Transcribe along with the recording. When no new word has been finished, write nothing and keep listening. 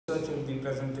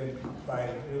presented by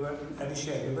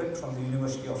Alycia Rivet from the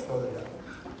University of Florida.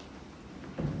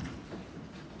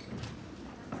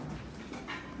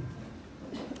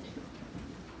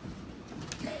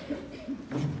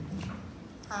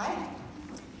 Hi,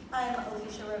 I'm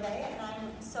Alycia Rivet, and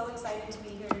I'm so excited to be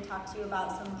here to talk to you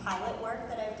about some pilot work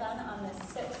that I've done on this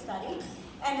SIP study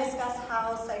and discuss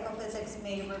how psychophysics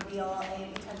may reveal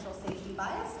a potential safety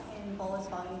bias in bolus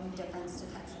volume difference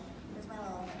detection. Here's my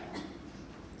little mirror.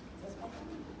 Is this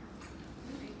working?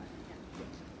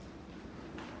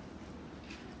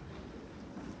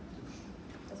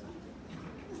 This one?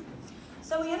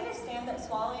 So we understand that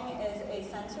swallowing is a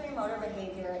sensory motor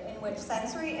behavior in which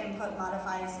sensory input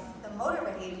modifies the motor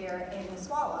behavior in the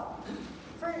swallow.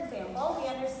 For example, we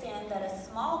understand that a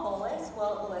small bolus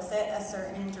will elicit a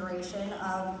certain duration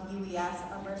of UES,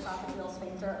 upper esophageal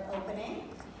sphincter opening,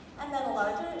 and then a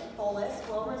larger bolus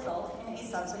will result in a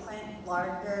subsequent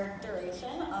larger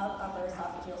duration of upper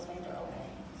esophageal sphincter opening.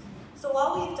 So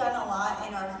while we've done a lot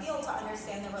in our field to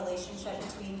understand the relationship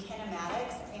between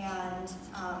kinematics and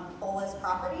bolus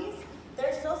properties,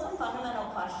 there's still some fundamental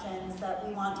questions that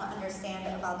we want to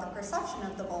understand about the perception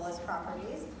of the bolus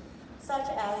properties, such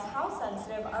as how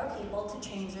sensitive are people to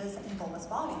changes in bolus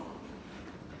volume.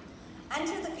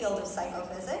 Enter the field of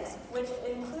psychophysics, which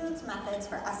includes methods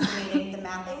for estimating the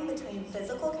mapping between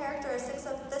physical characteristics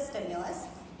of the stimulus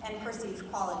and perceived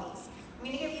qualities. I'm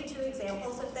going to give you two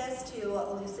examples of this to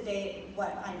elucidate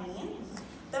what I mean.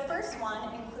 The first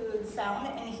one includes sound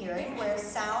and hearing, where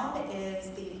sound is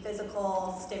the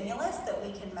physical stimulus that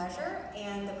we can measure,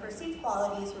 and the perceived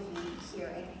qualities would be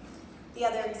hearing. The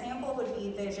other example would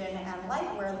be vision and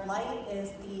light, where light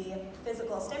is the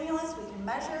physical stimulus we can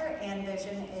measure, and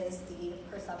vision is the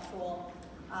perceptual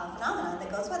phenomenon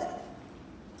that goes with it.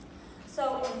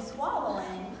 So in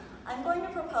swallowing, I'm going to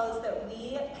propose that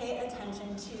we pay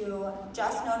attention to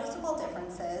just noticeable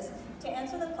differences to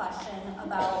answer the question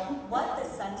about what the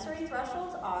sensory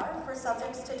thresholds are for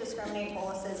subjects to discriminate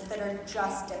boluses that are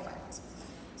just different.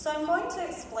 So I'm going to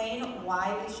explain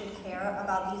why we should care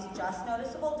about these just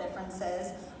noticeable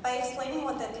differences by explaining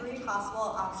what the three possible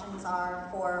options are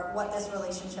for what this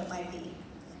relationship might be.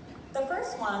 The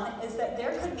first one is that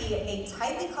there could be a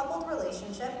tightly coupled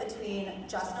relationship between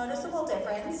just noticeable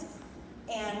difference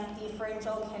and the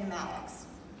pharyngeal kinematics.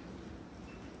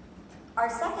 Our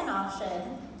second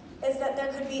option is that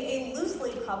there could be a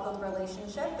loosely coupled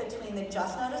relationship between the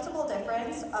just noticeable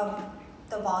difference of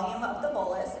the volume of the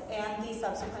bolus and the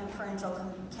subsequent pharyngeal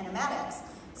kinematics,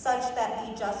 such that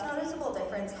the just noticeable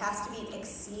difference has to be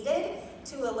exceeded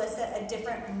to elicit a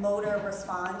different motor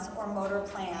response or motor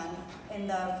plan in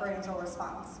the pharyngeal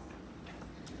response.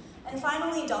 And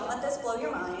finally, don't let this blow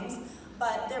your minds,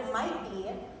 but there might be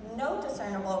no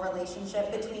discernible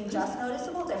relationship between just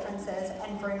noticeable differences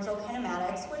and pharyngeal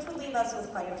kinematics, which would leave us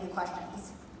with quite a few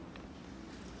questions.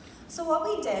 So what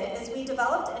we did is we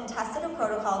developed and tested a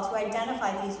protocol to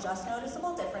identify these just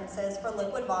noticeable differences for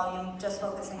liquid volume, just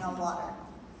focusing on water.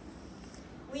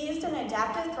 We used an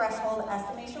adaptive threshold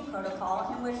estimation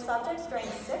protocol in which subjects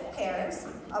drank sip pairs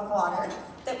of water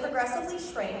that progressively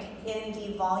shrank in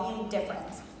the volume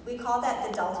difference. We call that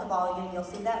the delta volume. You'll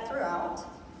see that throughout.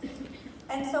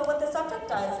 And so what the subject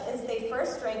does is they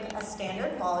first drink a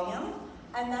standard volume,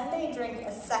 and then they drink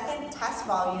a second test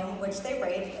volume, which they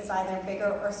rate as either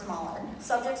bigger or smaller.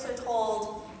 Subjects are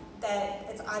told that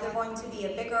it's either going to be a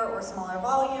bigger or smaller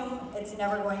volume. It's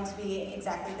never going to be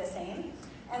exactly the same.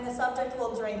 And the subject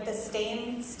will drink the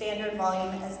same standard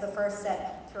volume as the first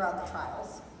sip throughout the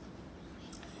trials.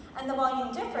 And the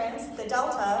volume difference, the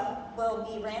delta, will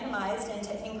be randomized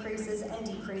into increases and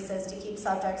decreases to keep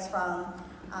subjects from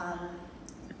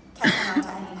catching on to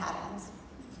any patterns.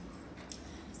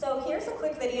 So here's a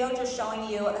quick video just showing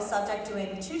you a subject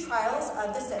doing 2 trials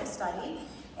of the SIP study,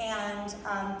 and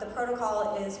the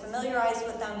protocol is familiarized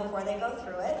with them before they go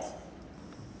through it.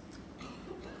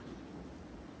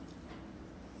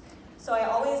 So I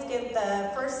always give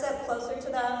the first sip closer to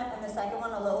them and the second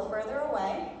one a little further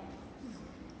away.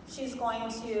 She's going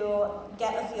to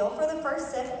get a feel for the first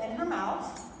sip in her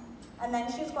mouth, and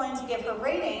then she's going to give her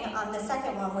rating on the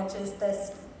second one, which is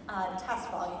this test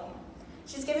volume.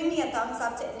 She's giving me a thumbs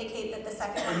up to indicate that the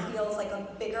second one feels like a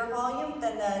bigger volume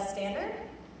than the standard.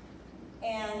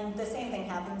 And the same thing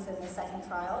happens in the second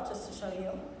trial, just to show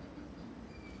you.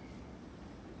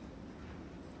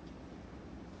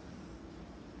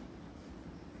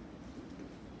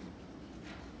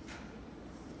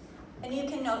 And you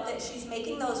can note that she's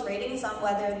making those ratings on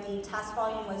whether the test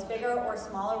volume was bigger or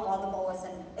smaller while the bolus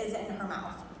is in her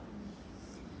mouth.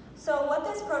 So what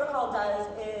this protocol does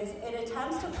is it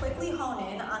attempts to quickly hone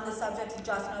in on the subject's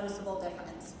just noticeable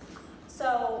difference.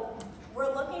 So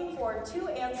looking for 2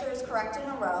 answers correct in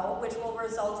a row, which will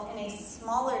result in a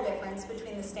smaller difference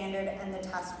between the standard and the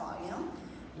test volume,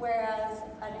 whereas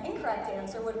an incorrect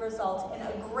answer would result in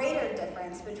a greater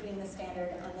difference between the standard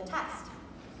and the test.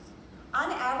 On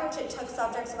average, it took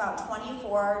subjects about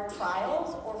 24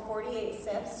 trials or 48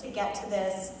 SIFs to get to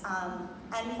this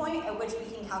endpoint at which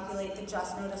we can calculate the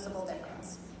just noticeable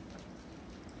difference.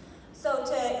 So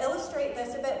to illustrate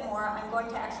this a bit more, I'm going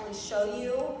to actually show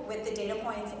you with the data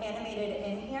points animated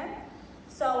in here.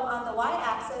 So on the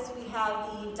y-axis, we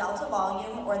have the delta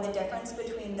volume, or the difference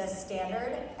between the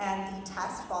standard and the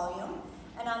test volume.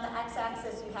 And on the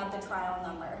x-axis, you have the trial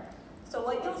number. So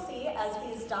what you'll see as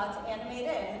these dots animate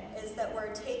in is that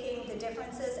we're taking the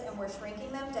differences and we're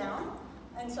shrinking them down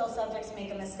until subjects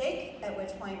make a mistake, at which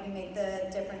point we make the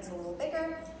difference a little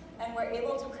bigger, and we're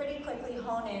able to pretty quickly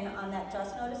hone in on that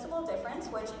just noticeable difference,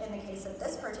 which in the case of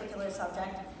this particular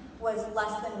subject was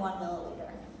less than 1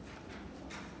 milliliter.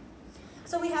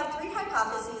 So we have 3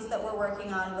 hypotheses that we're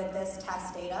working on with this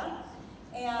test data,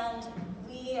 and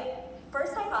we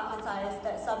first hypothesized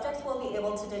that subjects will be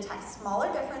able to detect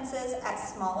smaller differences at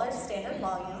smaller standard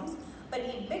volumes, but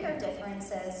need bigger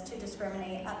differences to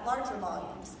discriminate at larger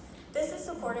volumes. This is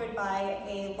supported by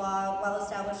a law well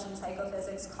established in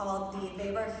psychophysics called the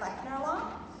Weber-Fechner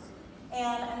law.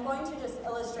 And I'm going to just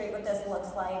illustrate what this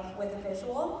looks like with a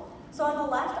visual. So on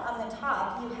the left, on the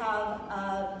top, you have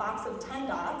a box of 10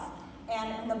 dots,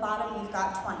 and in the bottom, you've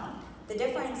got 20. The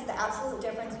difference, the absolute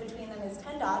difference between them is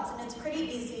 10 dots, and it's pretty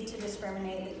easy to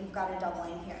discriminate that you've got a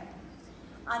doubling here.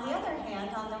 On the other hand,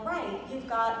 on the right, you've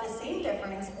got the same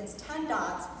difference, it's 10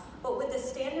 dots, but with the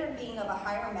standard being of a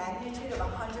higher magnitude of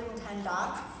 110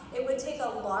 dots, it would take a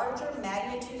larger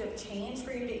magnitude of change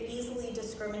for you to easily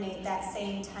discriminate that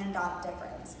same 10 dot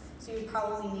difference. So you'd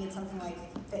probably need something like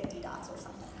 50 dots or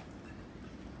something.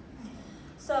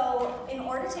 So in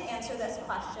order to answer this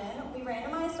question, we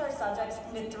randomized our subjects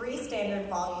into 3 standard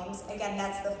volumes. Again,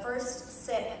 that's the first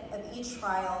sip of each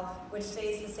trial, which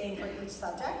stays the same for each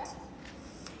subject.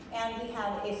 And we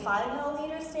have a 5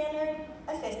 milliliter standard,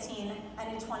 a 15,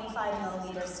 and a 25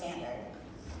 milliliter standard.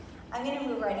 I'm going to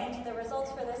move right into the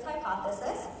results for this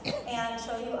hypothesis and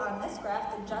show you on this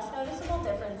graph the just noticeable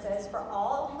differences for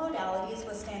all modalities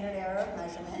with standard error of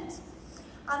measurement.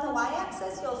 On the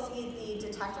y-axis, you'll see the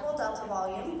detectable delta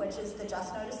volume, which is the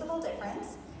just noticeable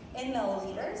difference in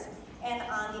milliliters, and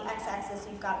on the x-axis,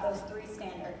 you've got those 3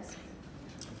 standards.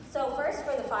 So first,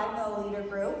 for the 5 milliliter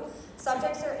group,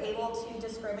 subjects are able to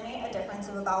discriminate a difference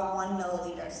of about 1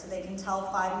 milliliter, so they can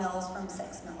tell 5 mils from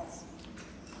 6 mils.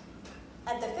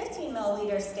 At the 15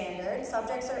 milliliter standard,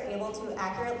 subjects are able to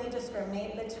accurately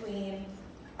discriminate between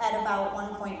at about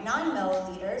 1.9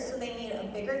 milliliters, so they need a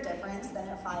bigger difference than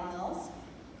at 5 mils.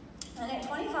 And at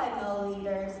 25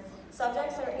 milliliters,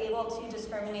 subjects are able to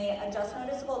discriminate a just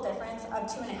noticeable difference of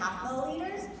 2.5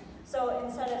 milliliters. So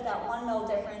instead of that 1 mil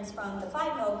difference from the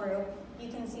 5 mil group, you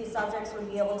can see subjects would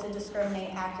be able to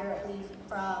discriminate accurately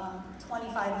from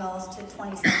 25 mils to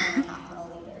 27.5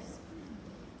 milliliters.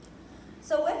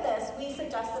 So with this, we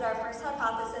suggest that our first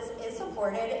hypothesis is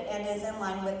supported and is in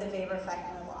line with the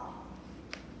Weber-Fechner law.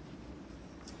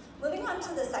 Moving on to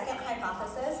the second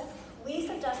hypothesis, we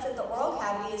suggested the oral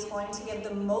cavity is going to give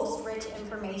the most rich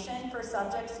information for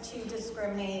subjects to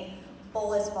discriminate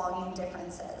bolus volume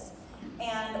differences.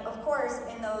 And of course,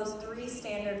 in those 3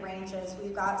 standard ranges,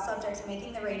 we've got subjects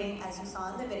making the rating, as you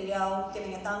saw in the video,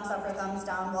 giving a thumbs up or thumbs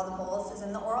down while the bolus is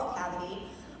in the oral cavity.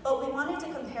 But we wanted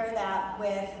to compare that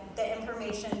with the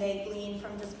information they gleaned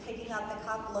from just picking up the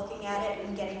cup, looking at it,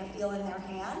 and getting a feel in their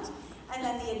hand. And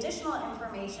then the additional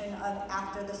information of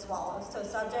after the swallow. So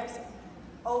subjects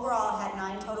overall had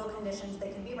 9 total conditions they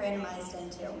could be randomized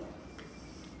into.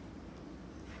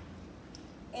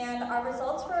 And our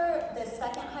results for the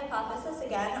second hypothesis,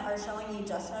 again, are showing you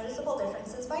just noticeable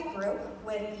differences by group,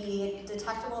 with the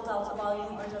detectable delta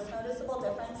volume or just noticeable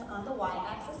difference on the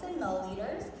y-axis in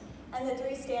milliliters, and the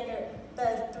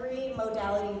 3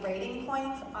 modality rating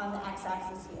points on the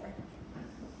x-axis here.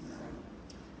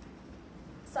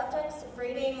 Subjects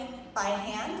rating by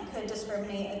hand could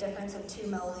discriminate a difference of 2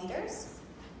 milliliters.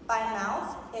 By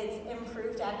mouth, it's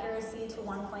improved accuracy to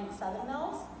 1.7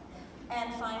 mils.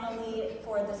 And finally,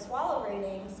 for the swallow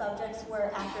rating, subjects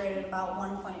were accurate at about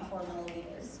 1.4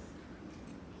 milliliters.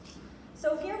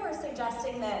 So here we're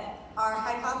suggesting that our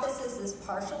hypothesis is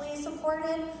partially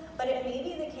supported, but it may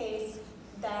be the case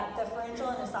that the pharyngeal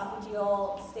and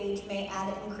esophageal stage may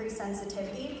add increased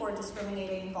sensitivity for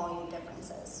discriminating volume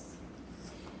differences.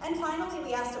 And finally,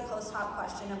 we asked a post hoc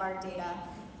question of our data,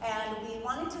 and we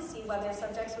wanted to see whether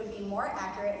subjects would be more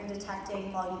accurate in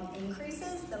detecting volume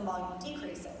increases than volume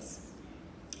decreases.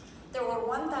 There were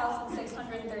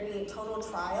 1,638 total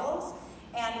trials,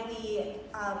 and we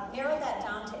narrowed that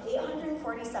down to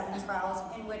 847 trials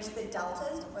in which the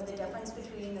deltas, or the difference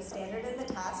between the standard and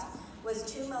the test, was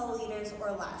 2 milliliters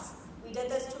or less. We did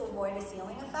this to avoid a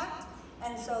ceiling effect,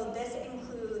 and so this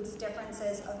includes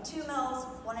differences of 2 mils,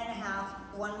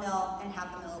 1.5, 1 mil, and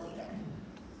half a milliliter.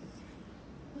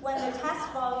 When the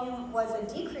test volume was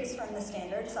a decrease from the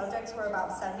standard, subjects were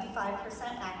about 75%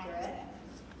 accurate,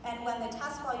 and when the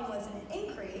test volume was an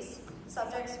increase,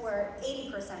 subjects were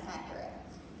 80% accurate.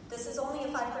 This is only a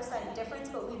 5% difference,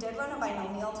 but we did run a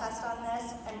binomial test on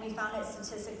this, and we found it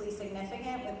statistically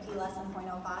significant with p less than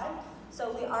 0.05.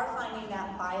 So we are finding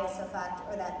that bias effect,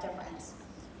 or that difference.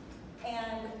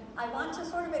 And I want to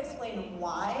sort of explain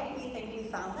why we think we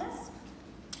found this.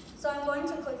 So I'm going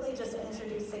to quickly just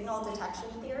introduce signal detection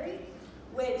theory,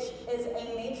 which is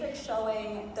a matrix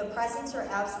showing the presence or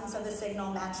absence of a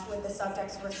signal matched with the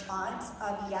subject's response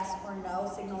of yes or no,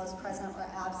 signal is present or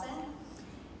absent,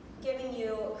 giving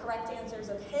you correct answers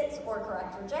of hits or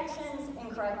correct rejections,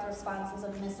 incorrect responses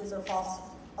of misses or false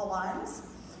alarms.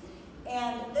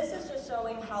 And this is just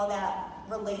showing how that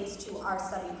relates to our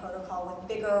study protocol with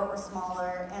bigger or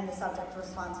smaller and the subject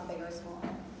response of bigger or smaller.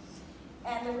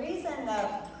 And the reason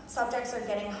that subjects are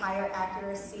getting higher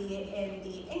accuracy in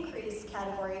the increase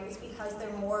category is because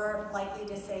they're more likely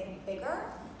to say bigger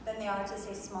than they are to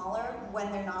say smaller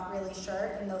when they're not really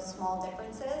sure in those small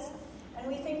differences. And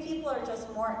we think people are just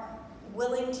more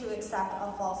willing to accept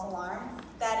a false alarm.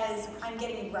 That is, I'm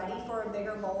getting ready for a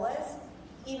bigger bolus.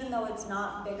 Even though it's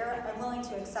not bigger, I'm willing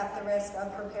to accept the risk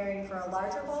of preparing for a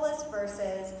larger bolus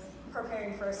versus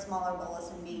preparing for a smaller bolus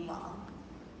and being wrong.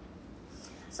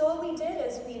 So what we did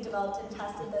is we developed and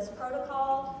tested this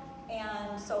protocol,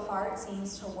 and so far it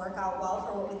seems to work out well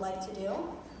for what we'd like to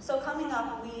do. So coming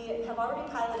up, we have already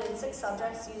piloted 6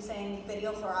 subjects using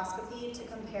video fluoroscopy to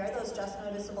compare those just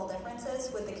noticeable differences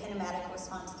with the kinematic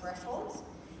response thresholds.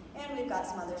 And we've got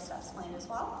some other steps planned as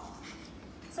well.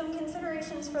 Some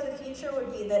considerations for the future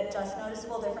would be that just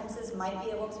noticeable differences might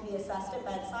be able to be assessed at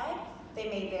bedside. They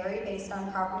may vary based on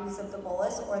properties of the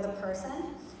bolus or the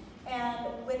person. And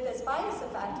with this bias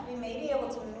effect, we may be able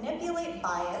to manipulate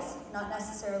bias, not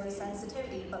necessarily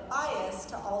sensitivity, but bias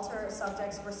to alter a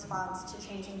subject's response to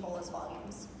changing bolus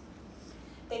volumes.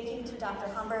 Thank you to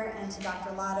Dr. Humbert and to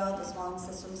Dr. Lotto, the Swallowing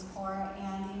Systems Core,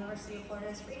 and the University of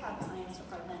Florida's Rehab Science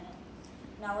Department.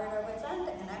 Now we're at our wit's end,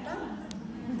 and I'm done.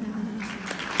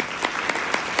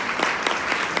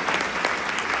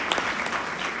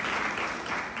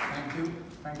 Thank you.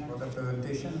 Thank you for the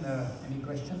presentation. Any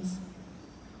questions?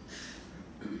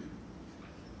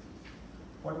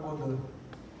 What about the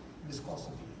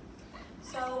viscosity?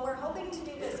 So we're hoping to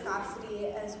do viscosity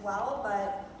as well,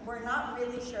 but we're not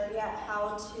really sure yet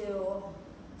how to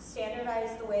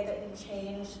standardize the way that we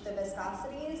change the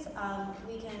viscosities.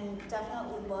 We can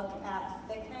definitely look at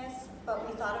thickness, but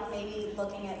we thought of maybe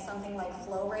looking at something like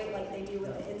flow rate, like they do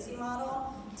with the ITSE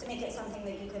model, to make it something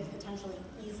that you could potentially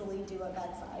easily do at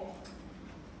bedside.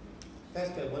 Can I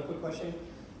ask one quick question?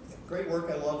 Great work.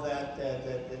 I love that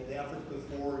the effort put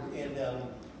forward.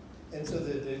 And so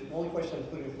the only question I'm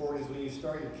putting forward is when you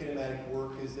start your kinematic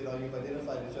work, is that you've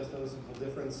identified a just noticeable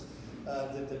difference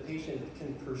that the patient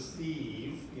can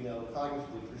perceive,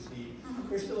 cognitively perceive.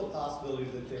 There's still a possibility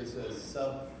that there's a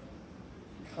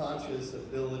subconscious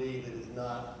ability that is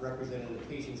not represented in the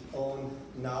patient's own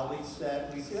knowledge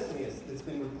set. We see that it's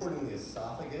been reported in the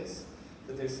esophagus,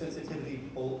 that there's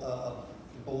sensitivity below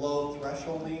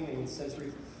thresholding and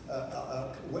sensory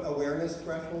awareness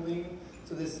thresholding.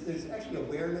 So there's actually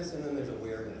awareness, and then there's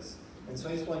awareness. And so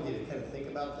I just wanted you to kind of think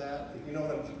about that. If you know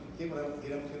what I'm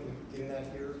getting at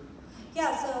here?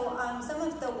 Yeah, so some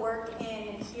of the work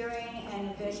in hearing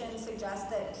and vision suggests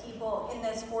that people in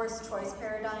this forced choice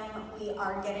paradigm, we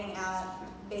are getting at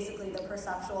basically the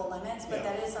perceptual limits, but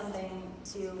that is something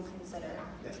to consider.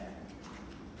 Yeah. Sure.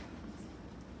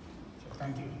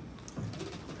 Thank you.